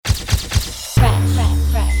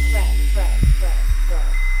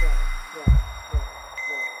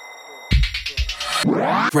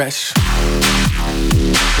Fresch.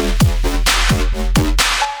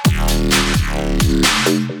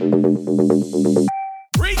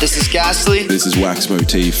 This is Ghastly. This is Wax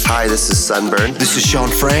Motif. Hi, this is Sunburn. This is Sean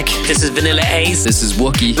Frank. This is Vanilla Ace. This is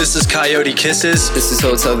Wookie. This is Coyote Kisses. This is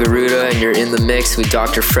Hotel Garuda, and you're in the mix with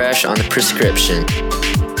Dr. Fresch on The Prescription.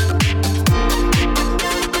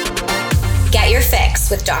 Get your fix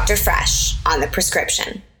with Dr. Fresch on The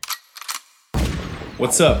Prescription.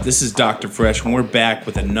 What's up? This is Dr. Fresch, and we're back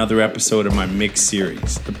with another episode of my mix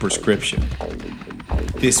series, The Prescription.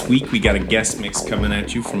 This week we got a guest mix coming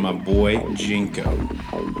at you from my boy Jinco.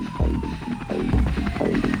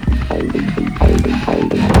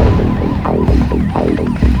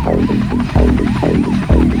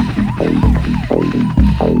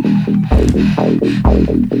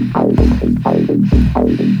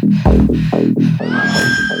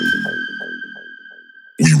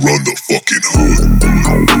 We run the fucking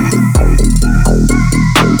hood.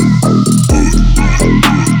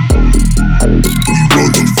 We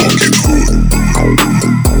run the fucking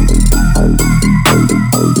hood.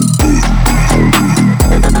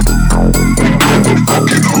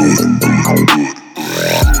 Fucking hood.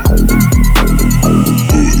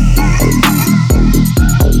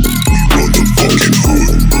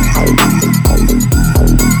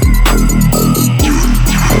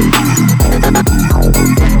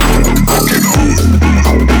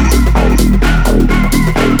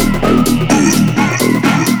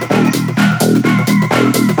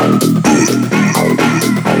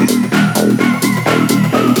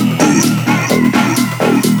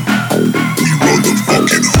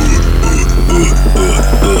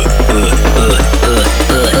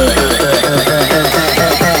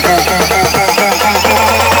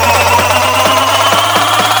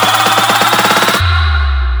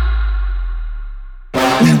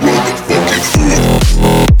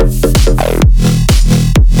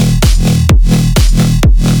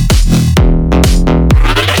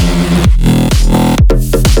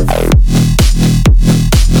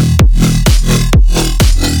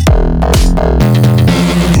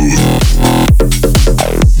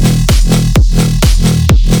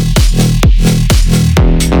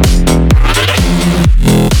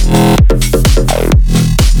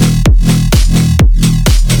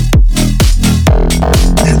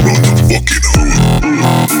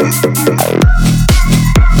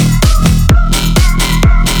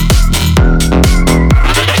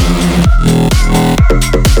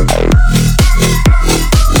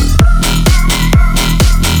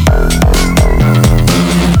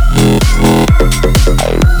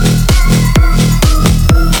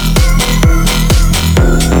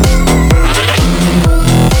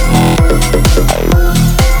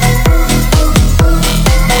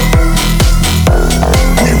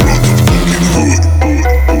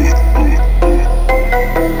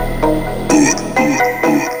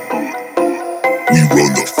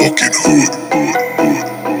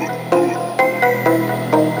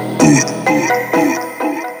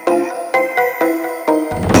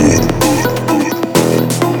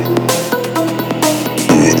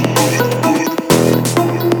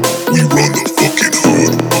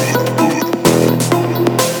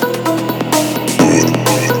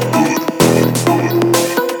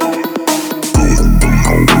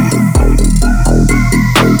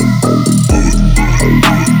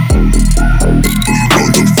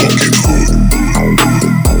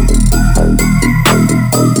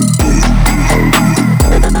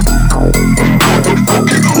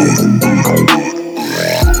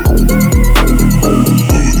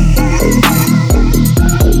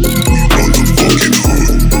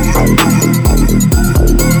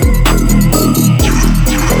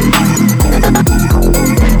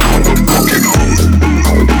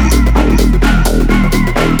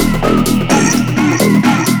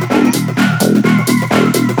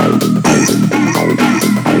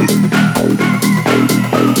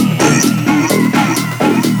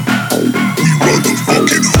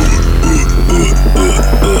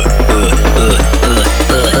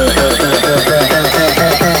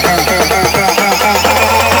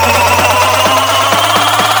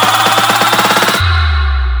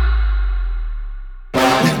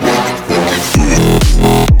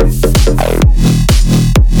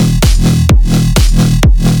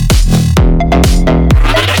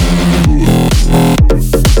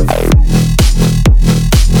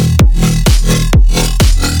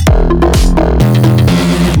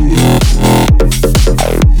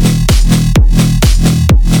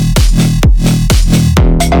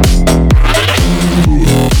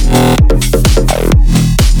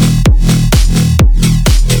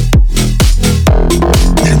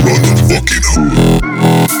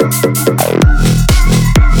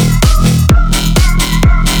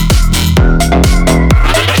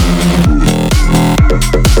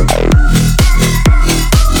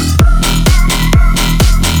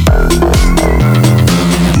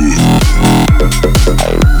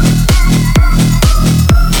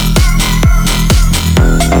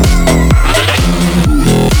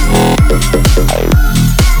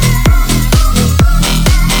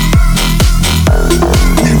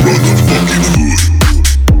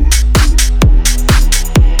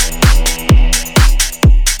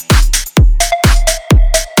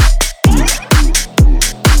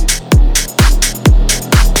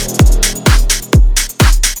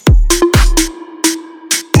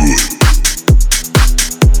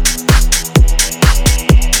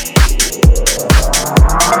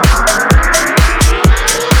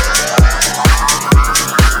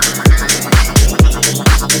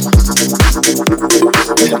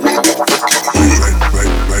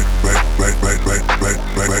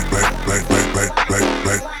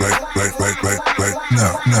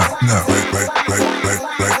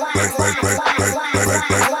 Get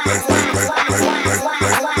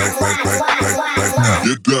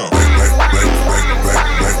down.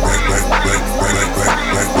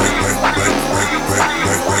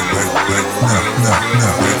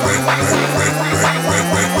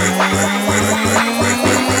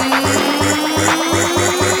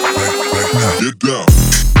 Get down.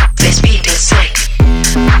 This beat is sick.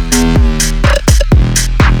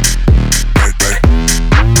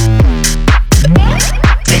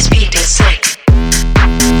 This beat is sick.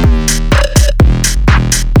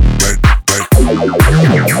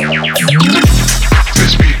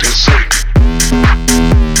 This beat is sick.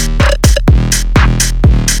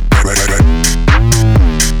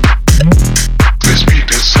 This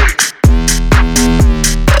beat is sick.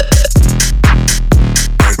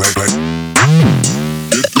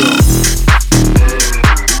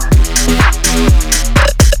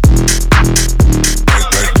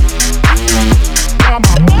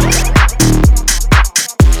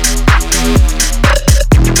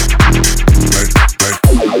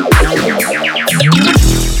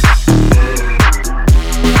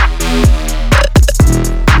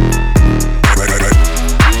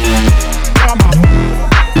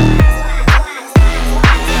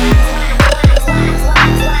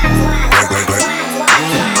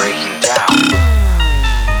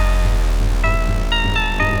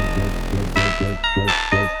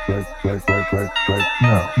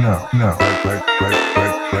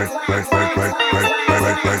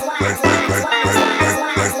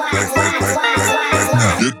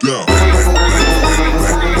 Get down.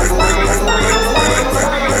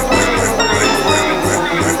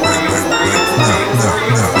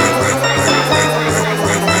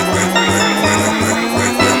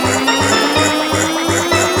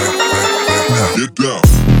 Get down.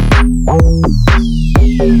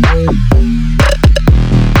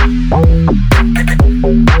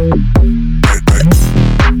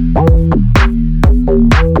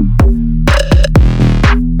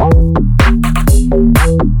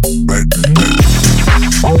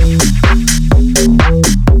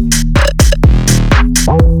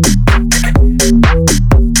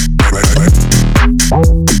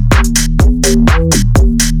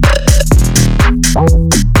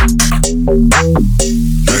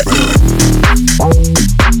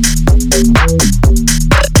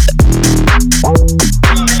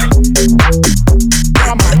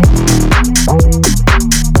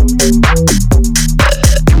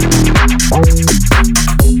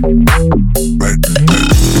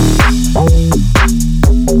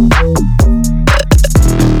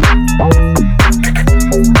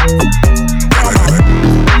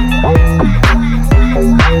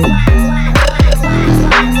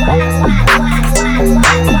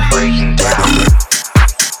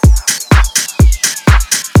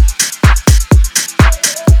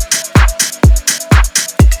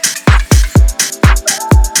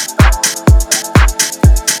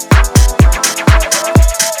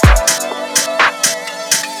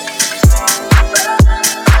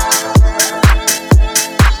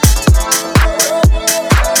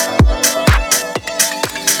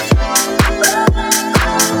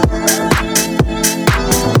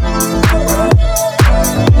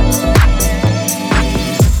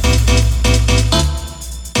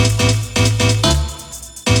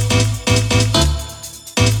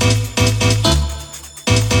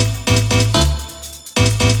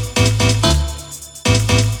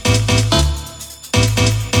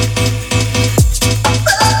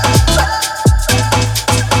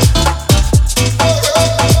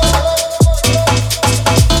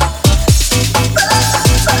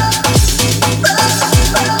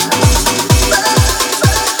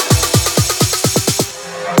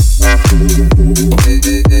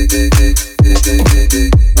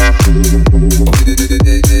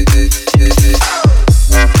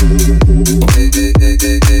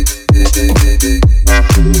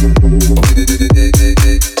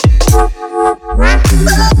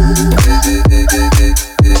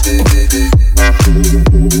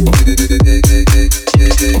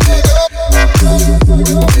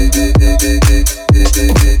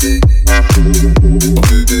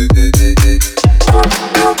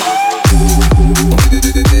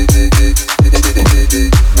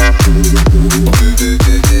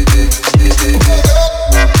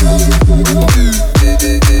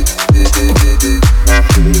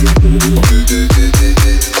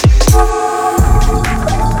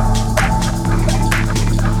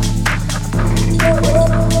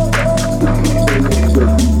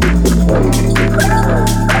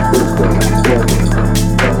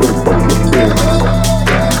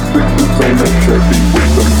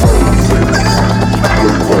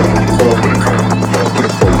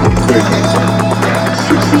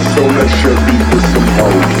 on that shit beat with some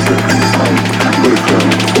hoes. Put it down,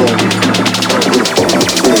 put it down.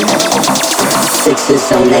 Sixes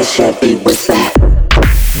on that shit beat with some.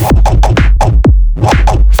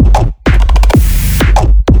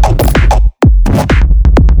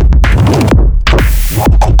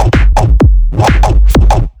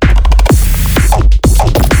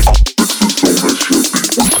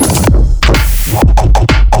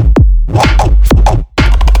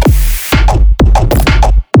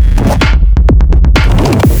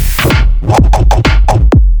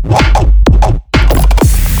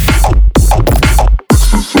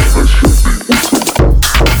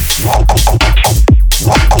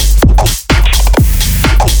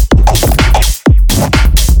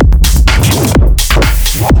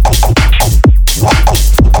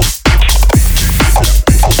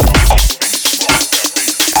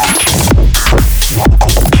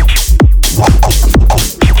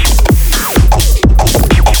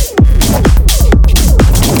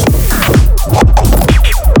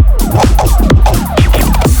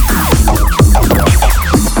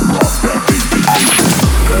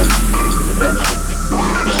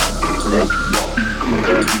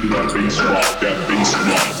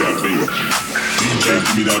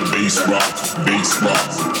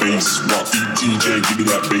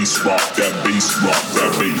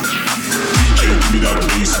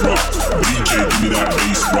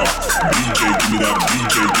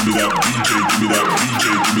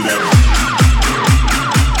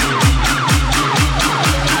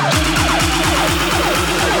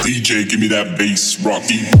 DJ, give me that bass,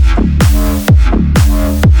 Rocky.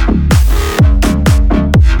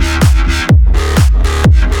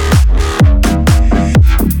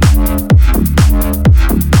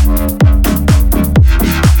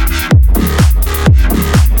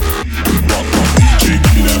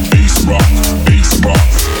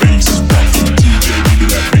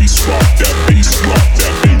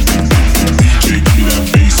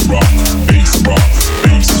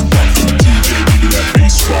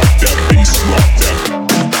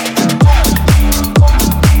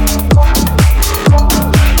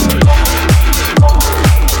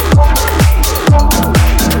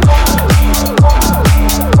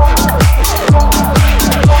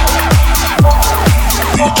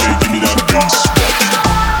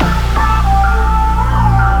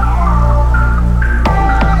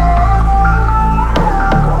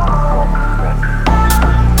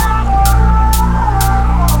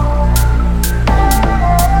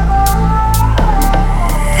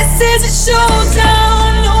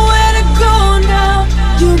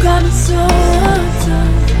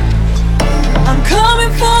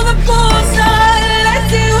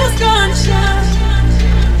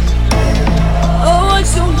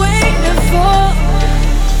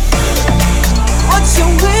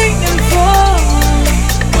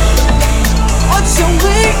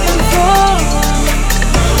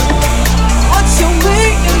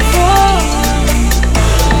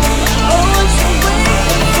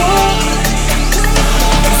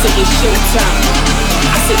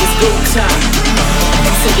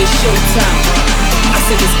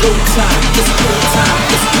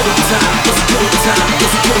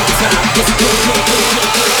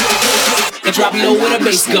 Drop low where the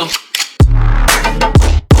bass go.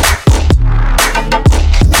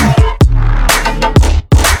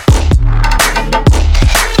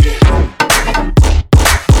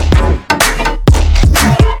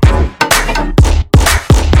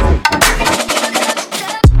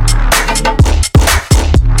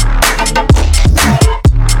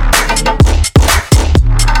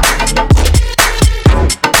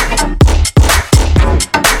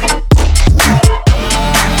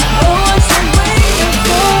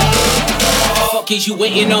 Is you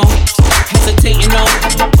waiting on, hesitating on,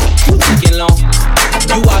 who taking long?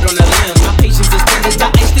 You out on a limb, my patience is thin as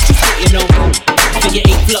the ice that you sitting on. Figure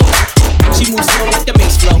 8 flow, she moves slow like the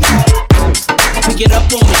mace flow. Pick it up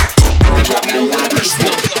on me, and drop it low when the bass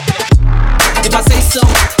go. If I say so,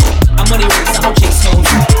 I'm money race, I don't chase hoes,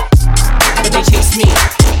 but they chase me.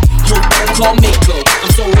 Whole world call Mako.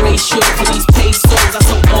 I'm so racial for these pesos. I'm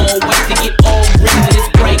so all white to get all green and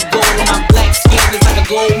it's bright gold. On my black skin is like a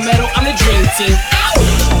gold medal. I'm the dream team.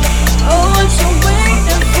 Oh, what you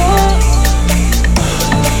waiting for?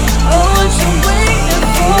 Oh, what you waiting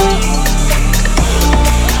for?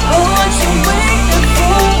 Oh, what you waiting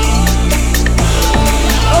for?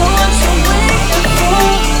 Oh, what you waiting for?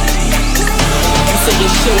 You say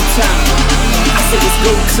it's showtime. I say it's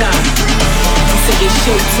go time. You say it's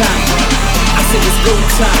showtime. I say it's go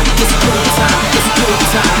time. It's go time. It's go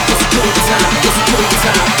time. It's go time. It's go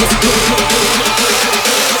time. It's go time.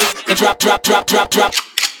 And drop, drop, drop, drop, drop.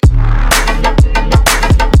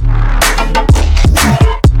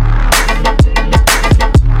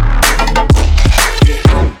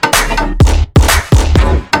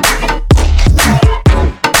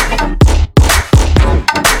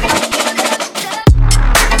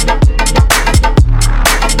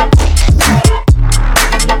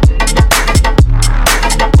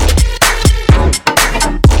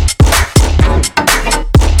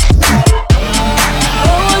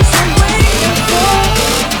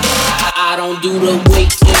 don't do the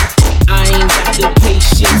waiting. I ain't got the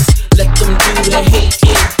patience. Let them do the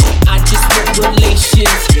hating. I just want relations.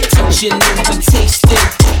 Touching and we tasting.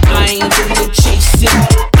 I ain't do no chasing.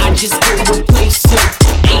 I just go replacing.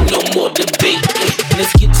 Ain't no more debating. Let's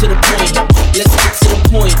get to the point. Let's get to the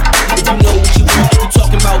point. If you know what you want, you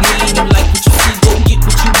talking about me and you like what you see, go get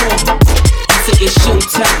what you want. You say it's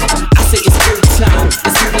showtime. I say it's go time.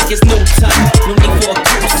 It seems like it's no time. No need for a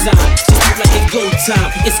cosign. Just look like it's go time.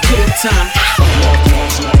 It's go time.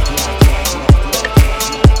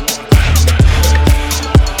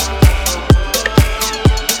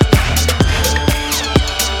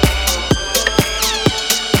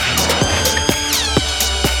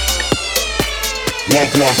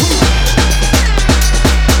 Walk, walk.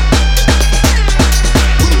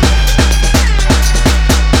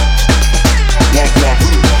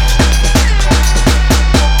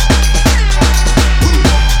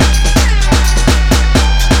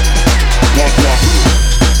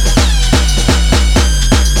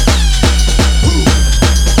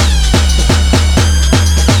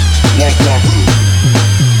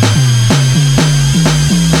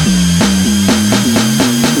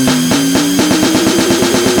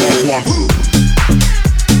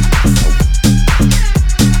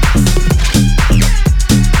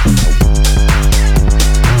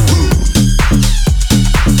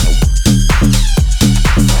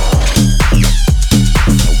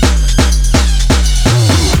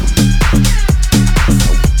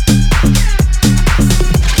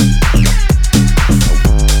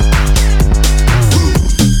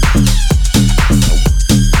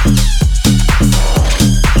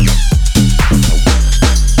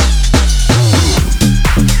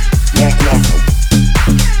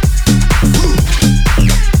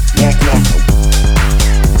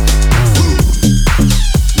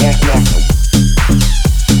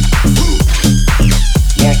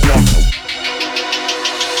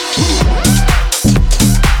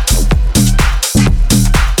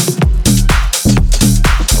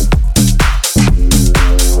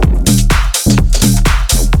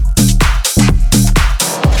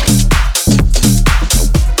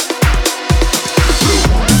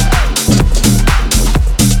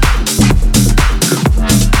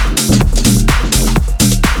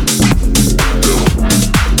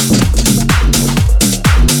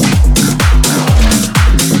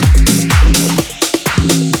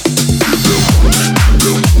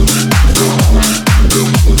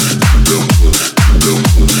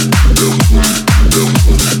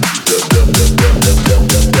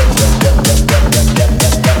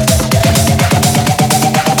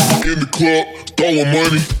 Club, throwing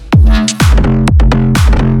money.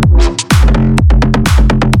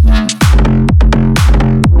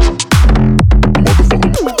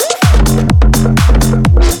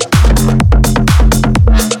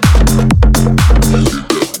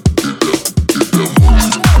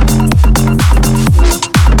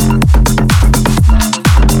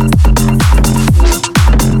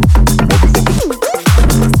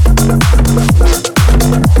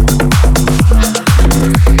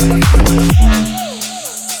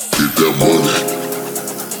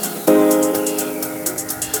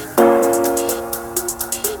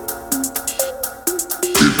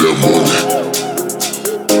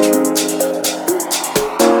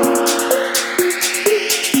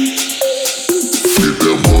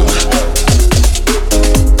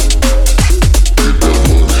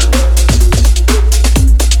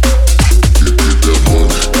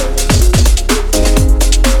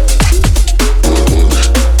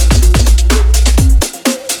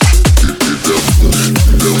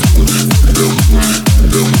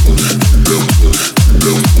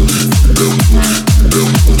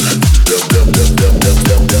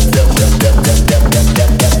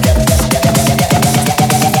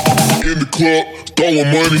 Club,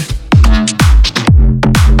 throwing money.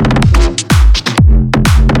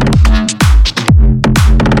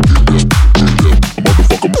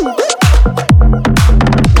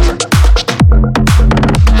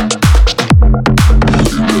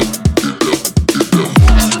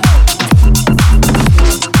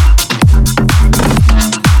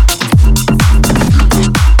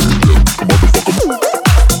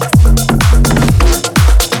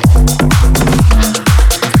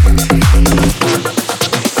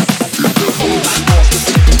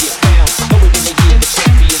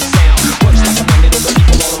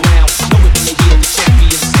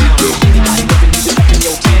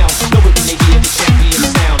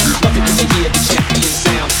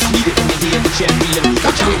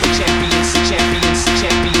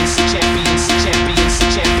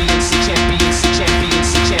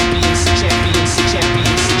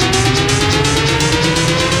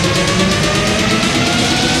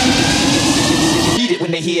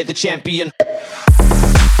 hear the champion.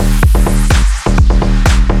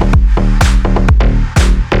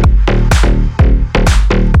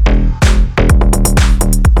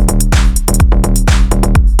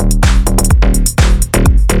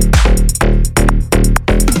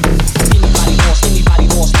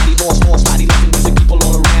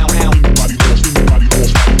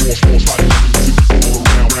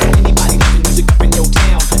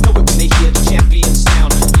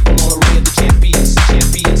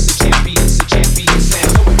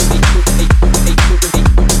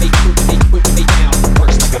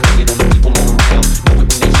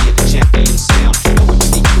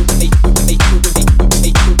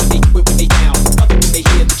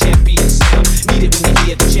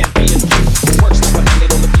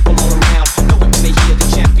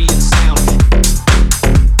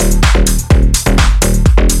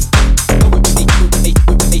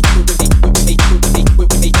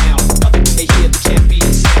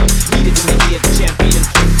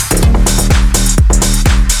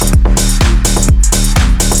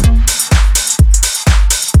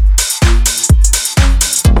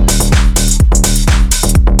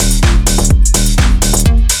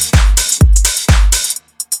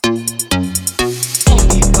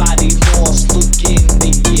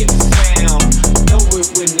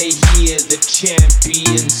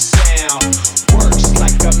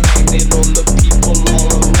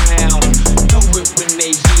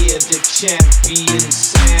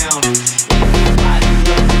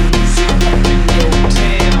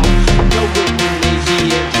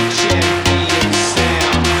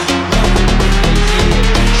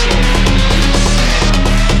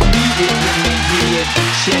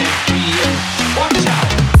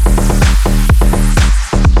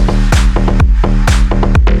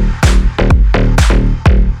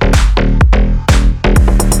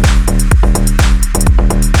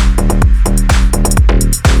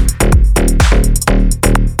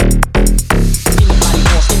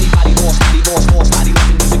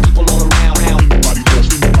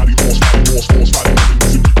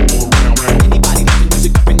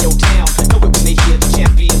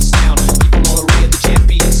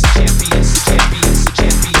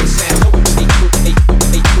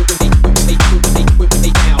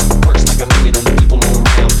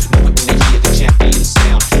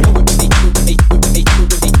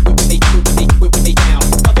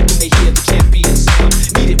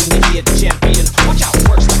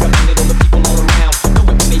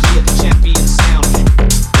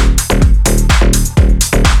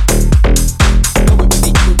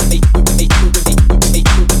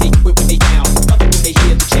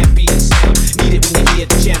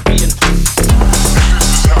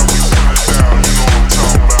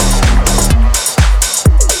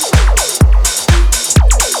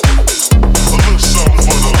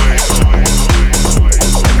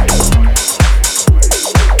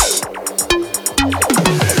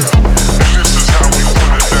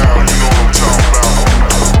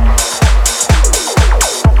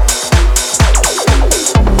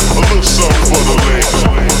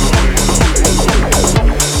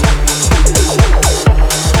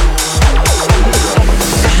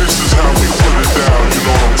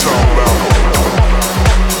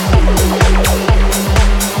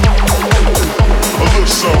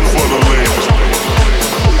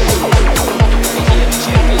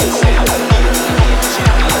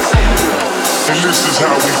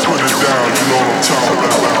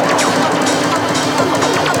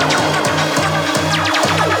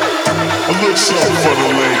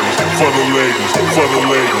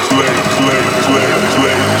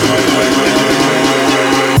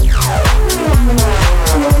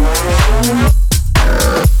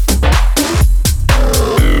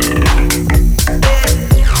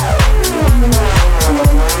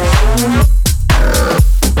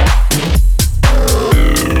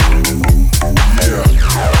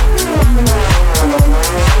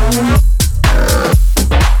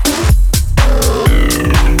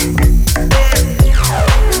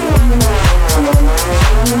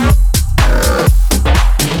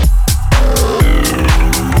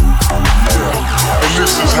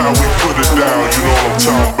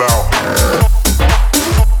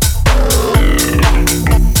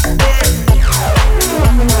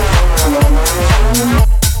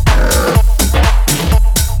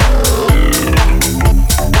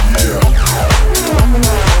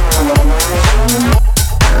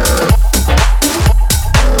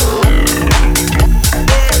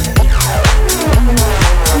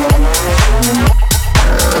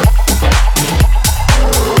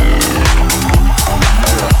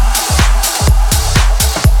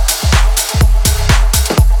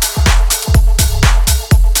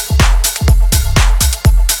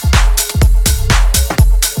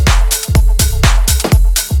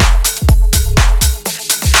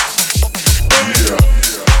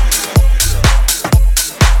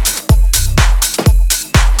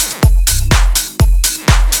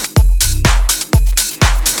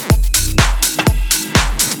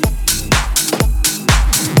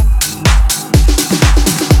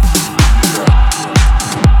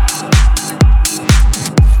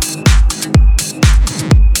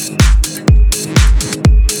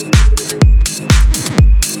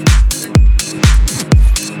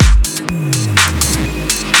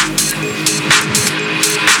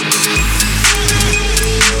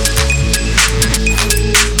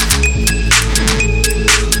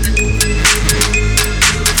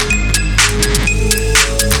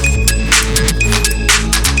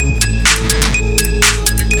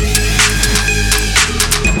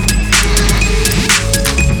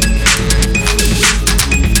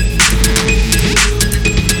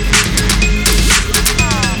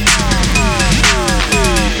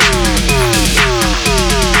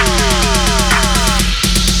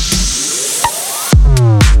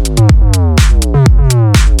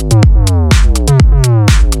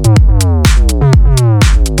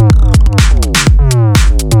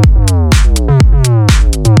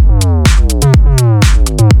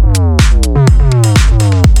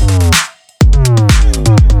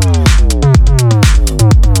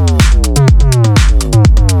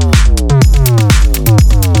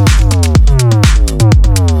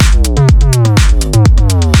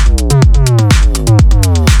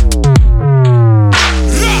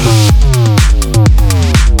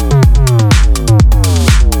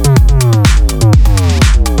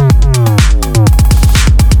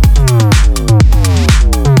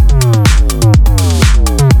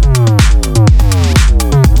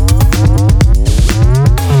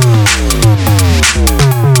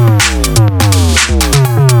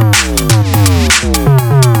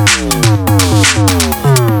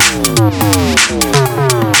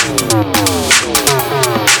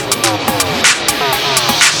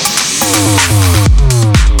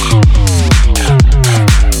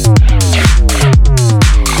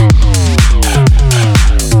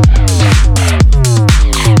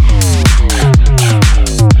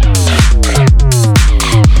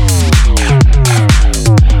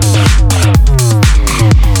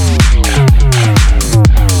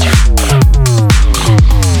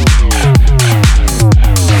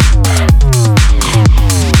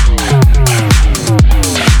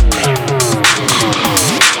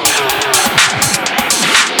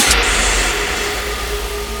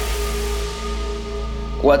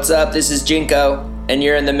 What's up? This is Jinco, and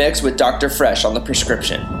you're in the mix with Dr. Fresch on The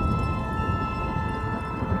Prescription.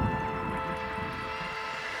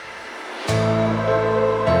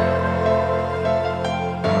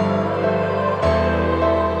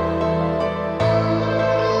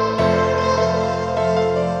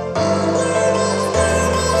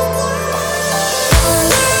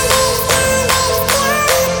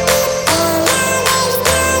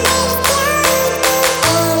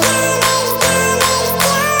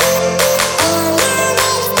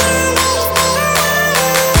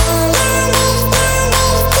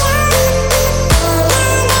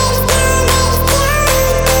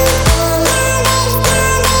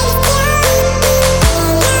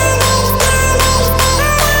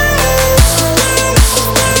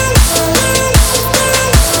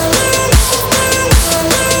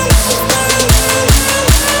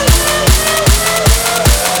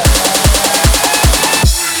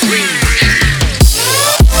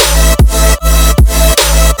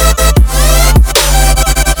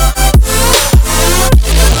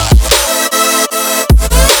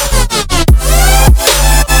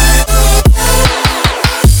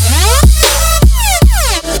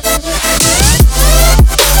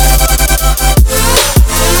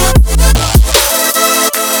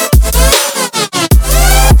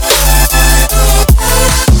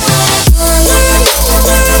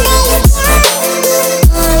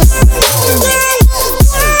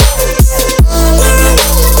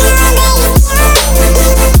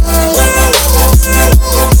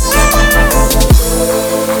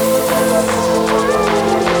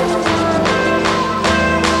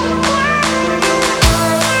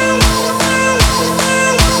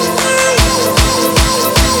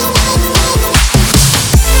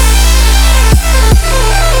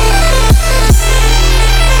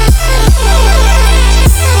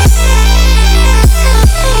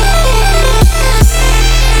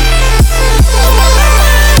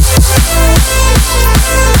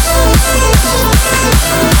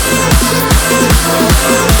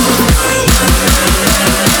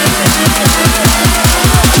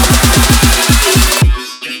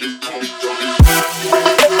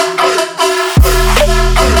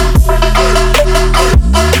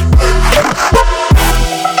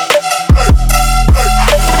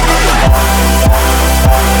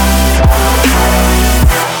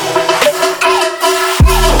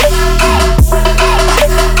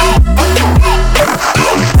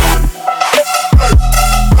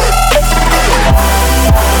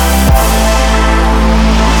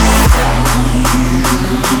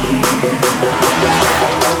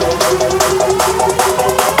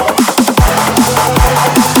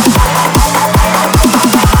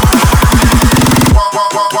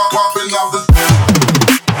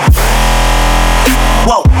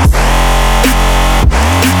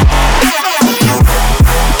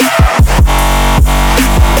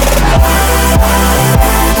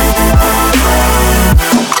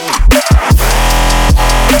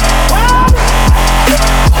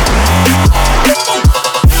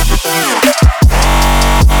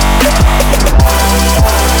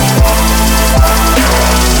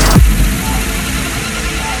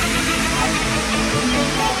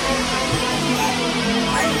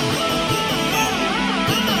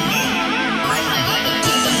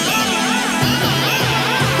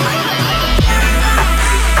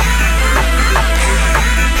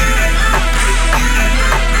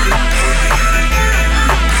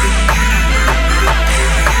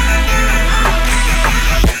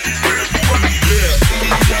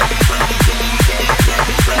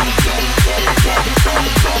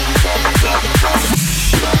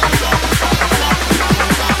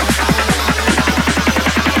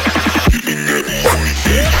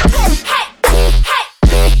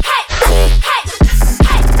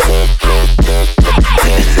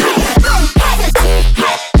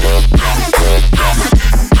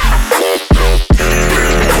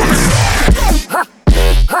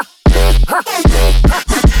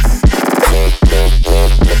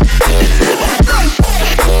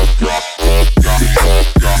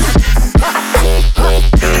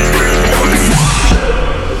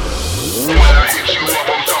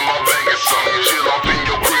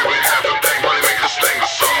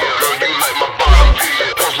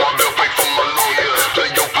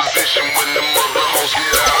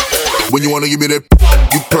 When you wanna give me that,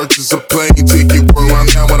 you purchase a plane ticket. Roll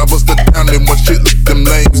around town when I bust it down, then one shit like them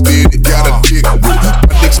lames did. It got a dick with my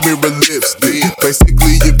dick's mirror lips did.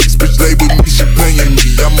 Basically, if this bitch lay with me, she paying me.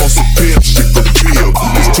 I'm on some pimp shit for real.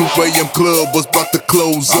 This 2 a.m. club was about to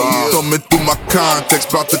close up. Thumbing through my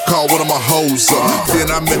contacts, about to call one of my hoes up.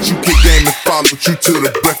 Then I met you, kick game and followed you to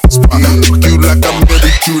the breakfast spot. Fuck you like I'm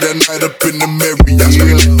ready met you that night up in the Marriott.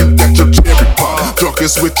 Screaming, you got your cherry pop. Drunk and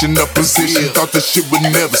switching up position. Thought that shit would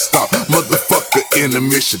never stop. Motherfucker in the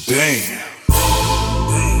mission, damn.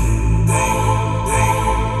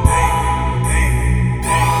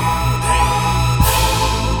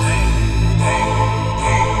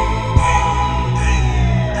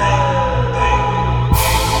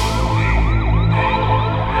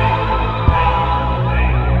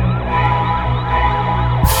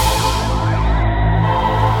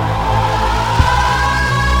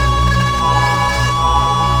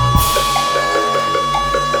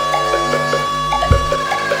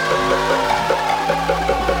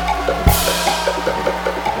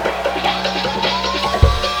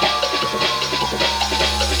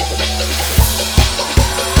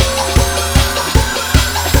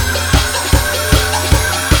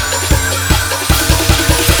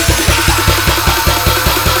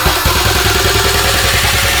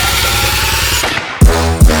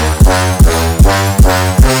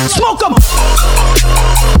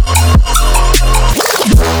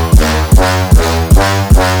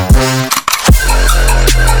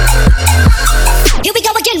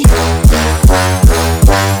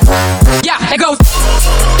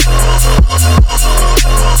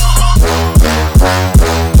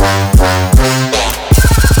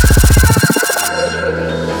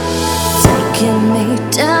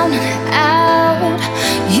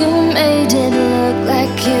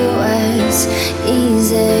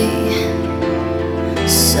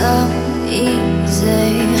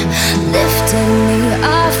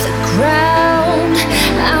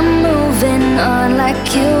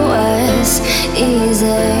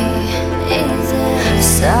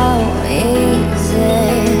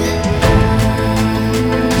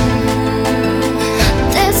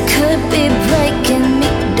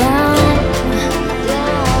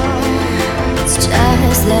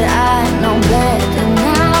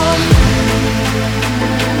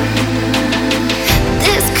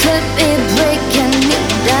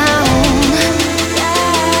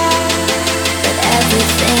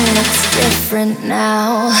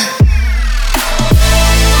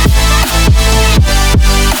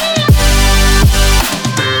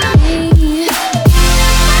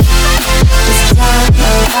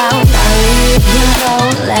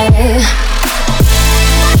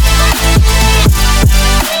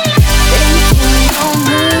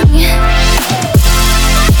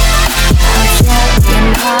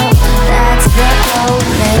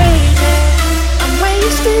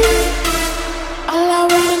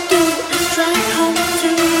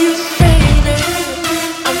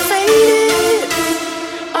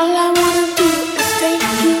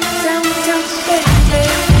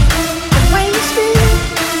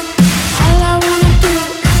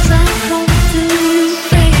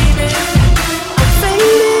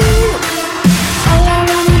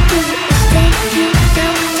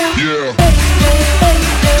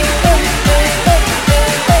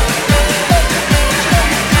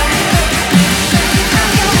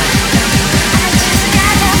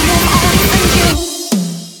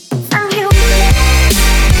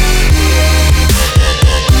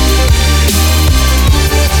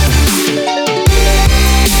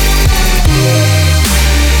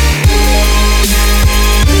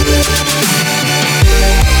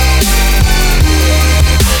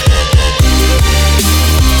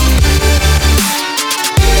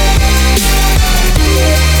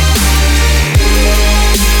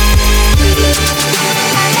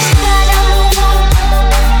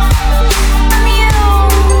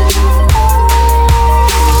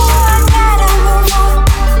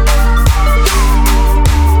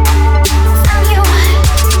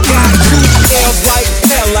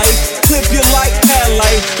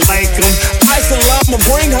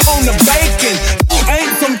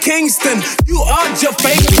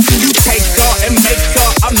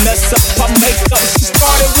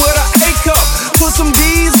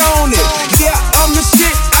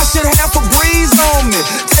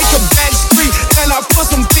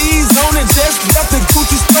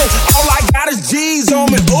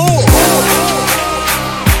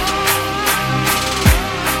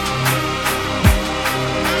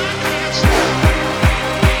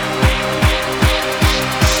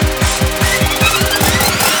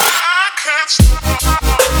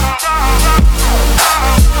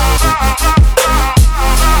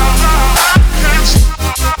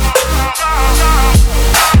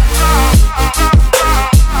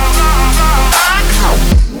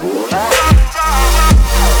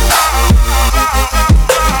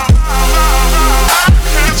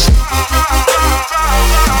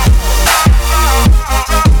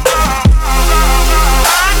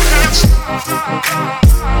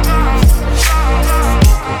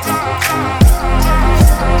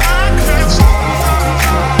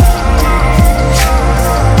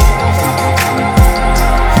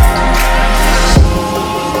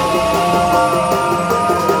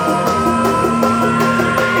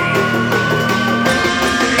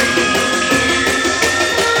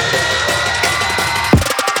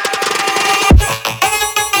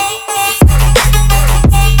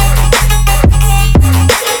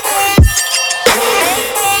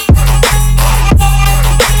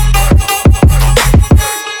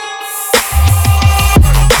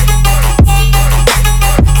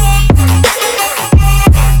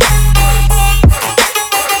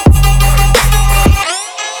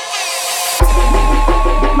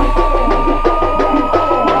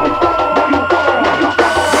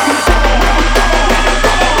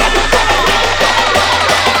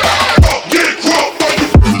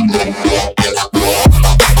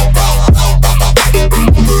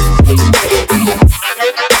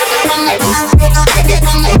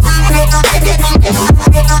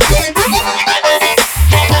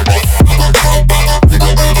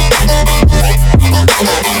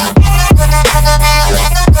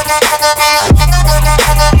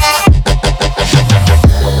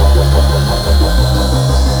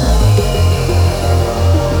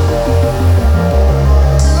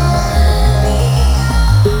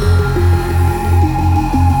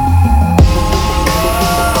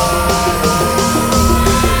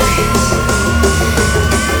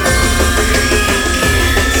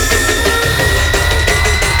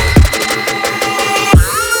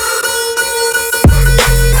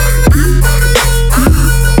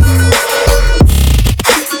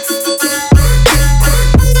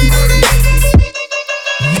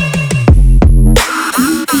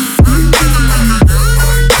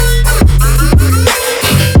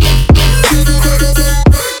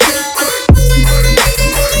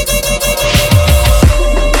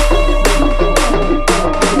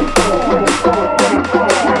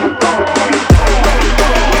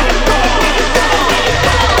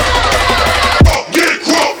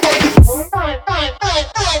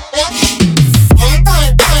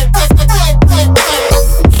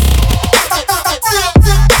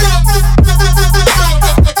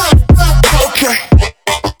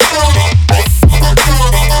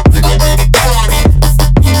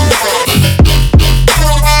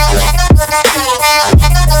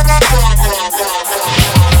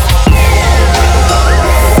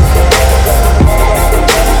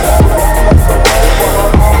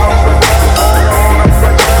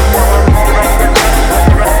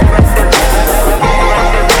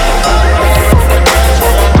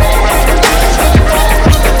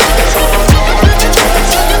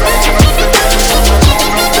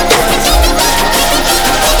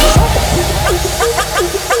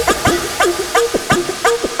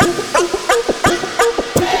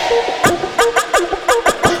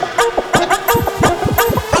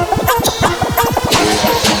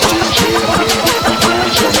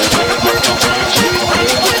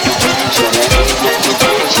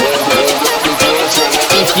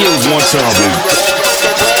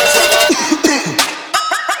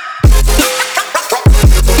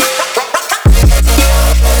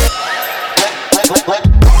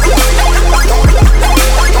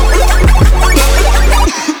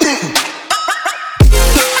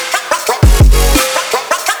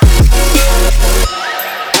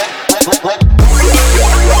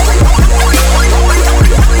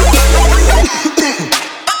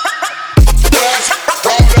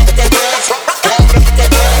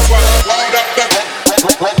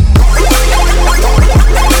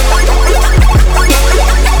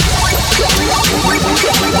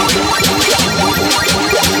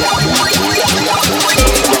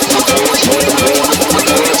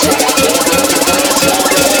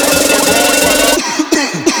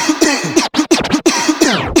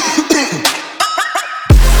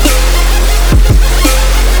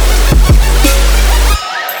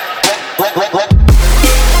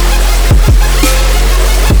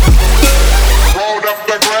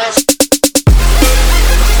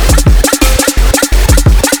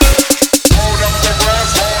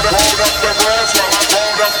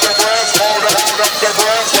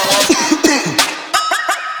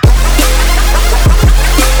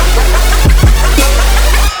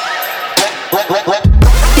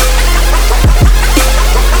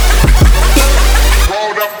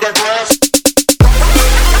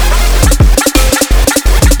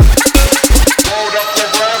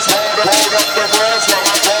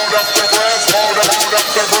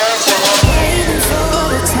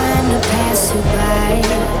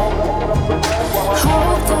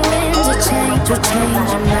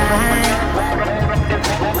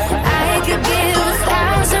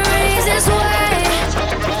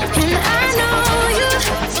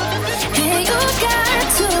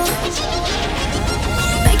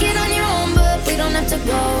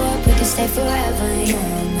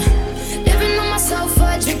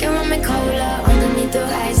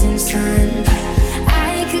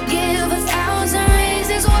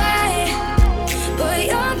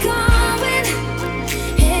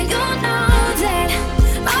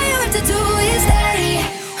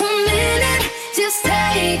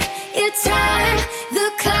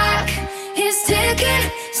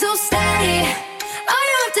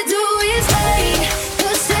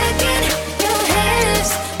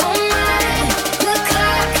 The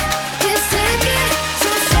clock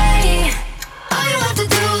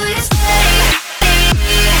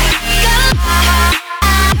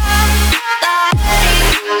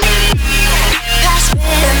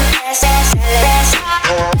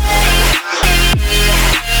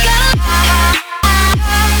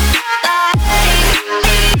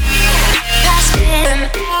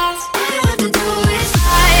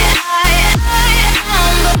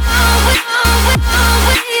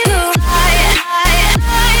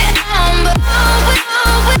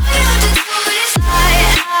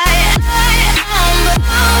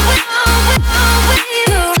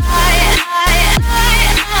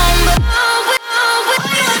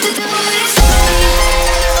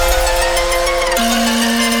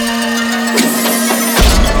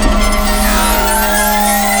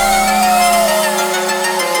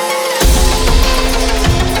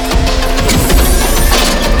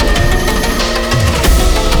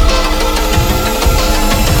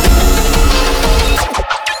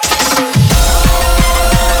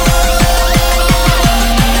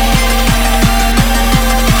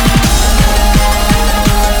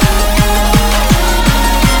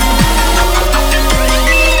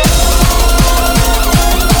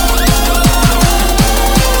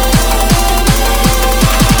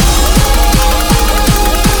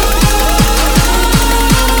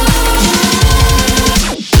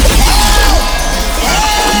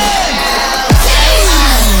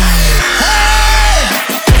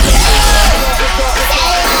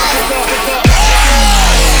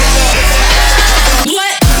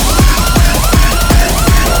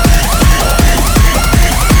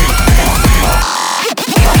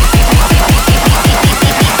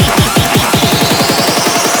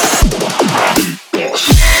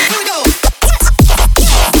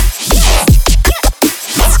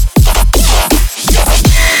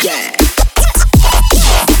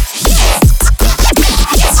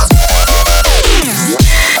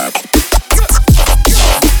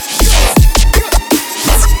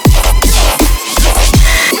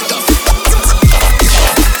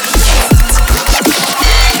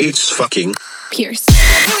talking. Pierce.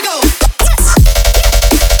 Here we go.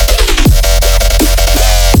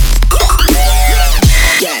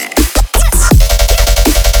 Yeah.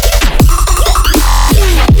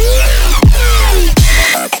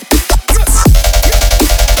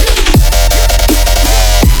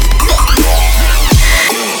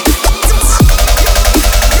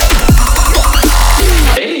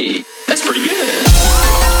 Hey, that's pretty good.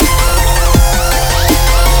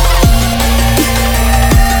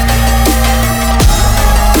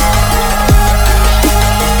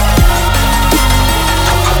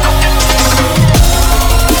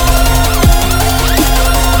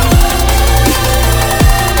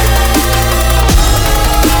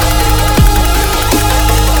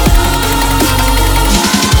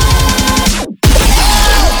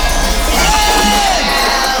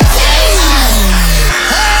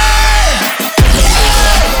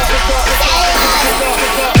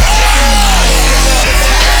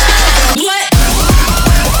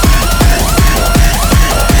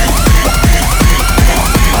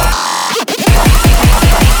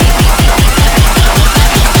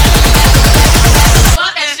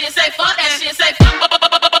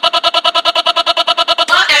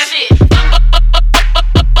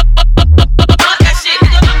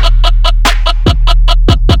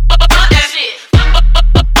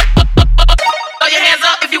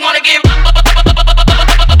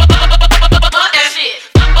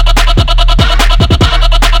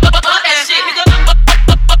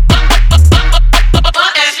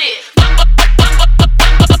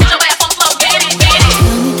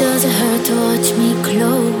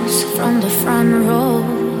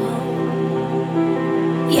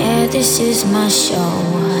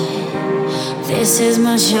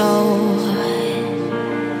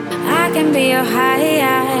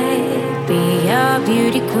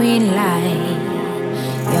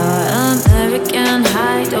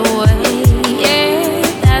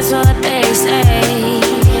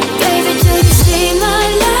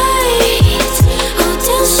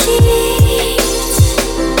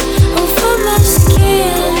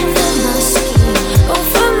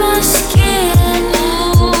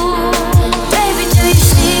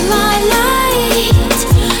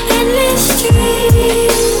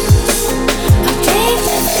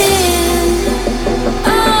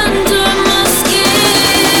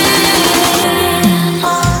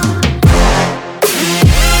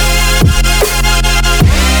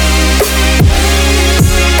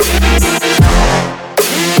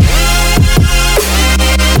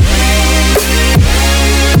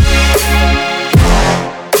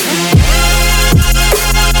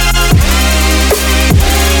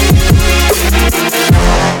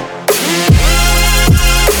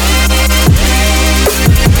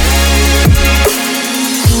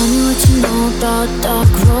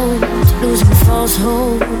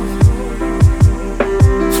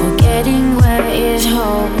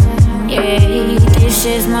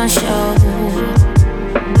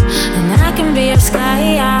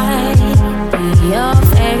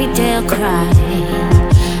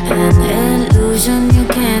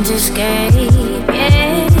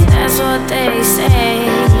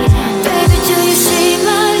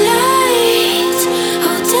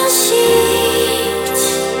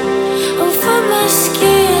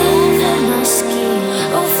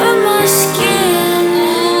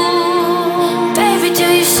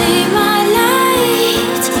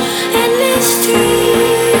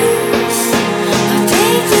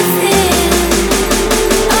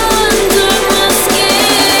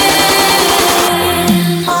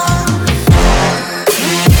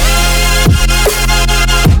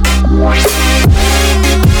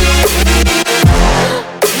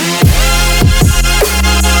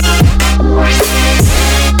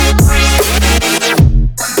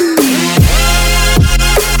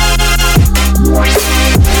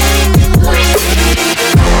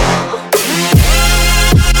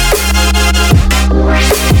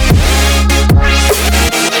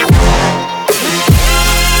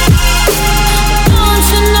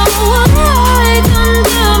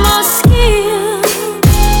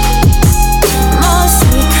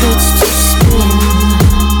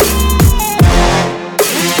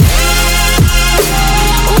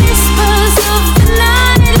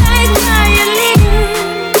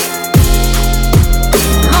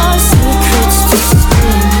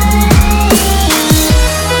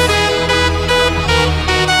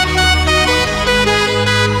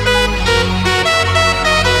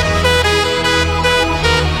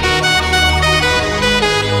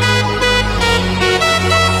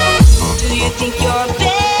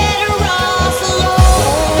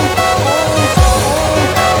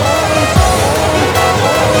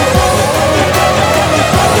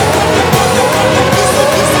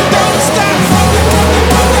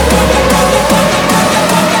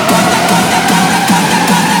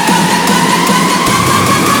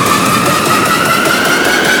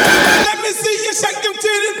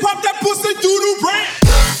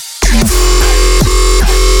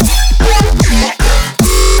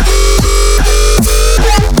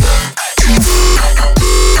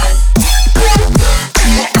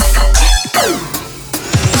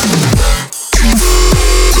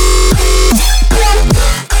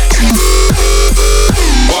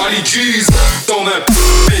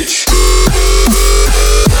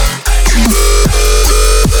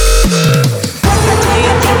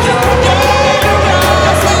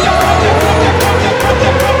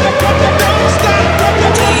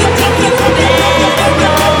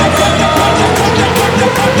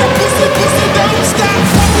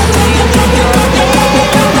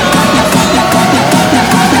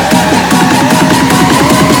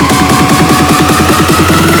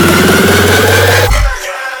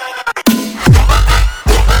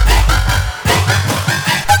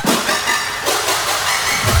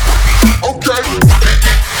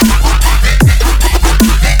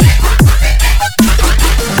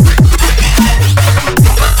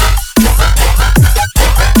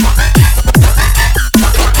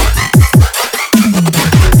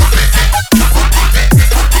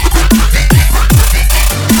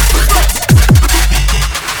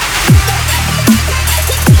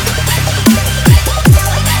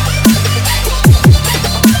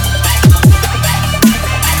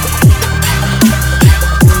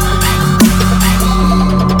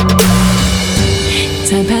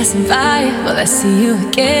 passing by, will I see you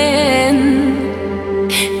again?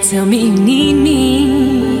 Tell me you need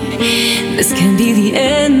me, this can be the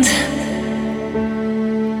end.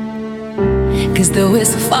 Cause though we're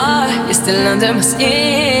so far, you're still under my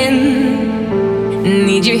skin.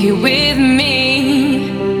 Need you here with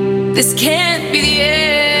me, this can't be the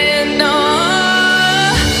end, no.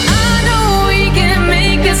 I know we can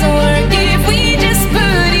make this work if we just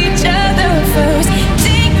put each other first.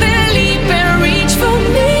 Take the leap and reach for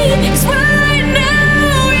me, 'cause right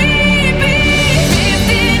now we be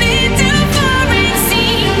drifting into foreign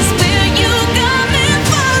seas. Will you come and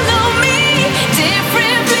follow me?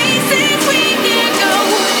 Different places we can go.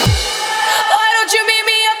 Why don't you meet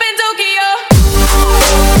me up in Tokyo?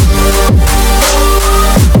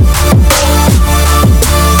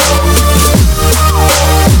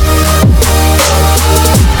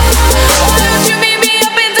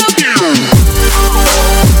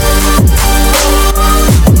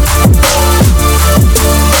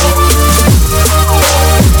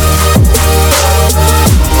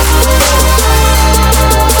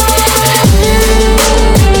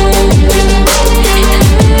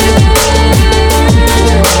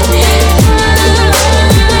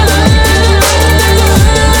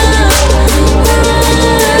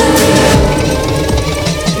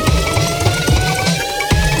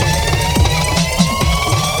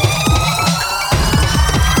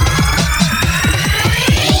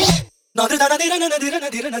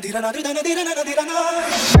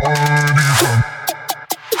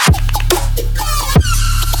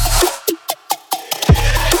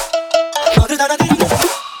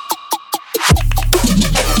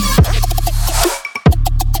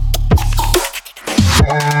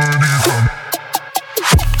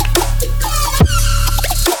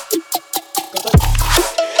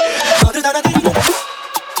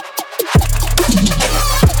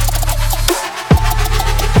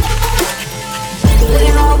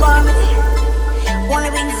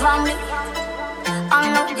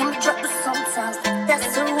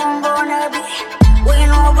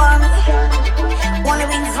 Wanna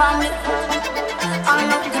be family.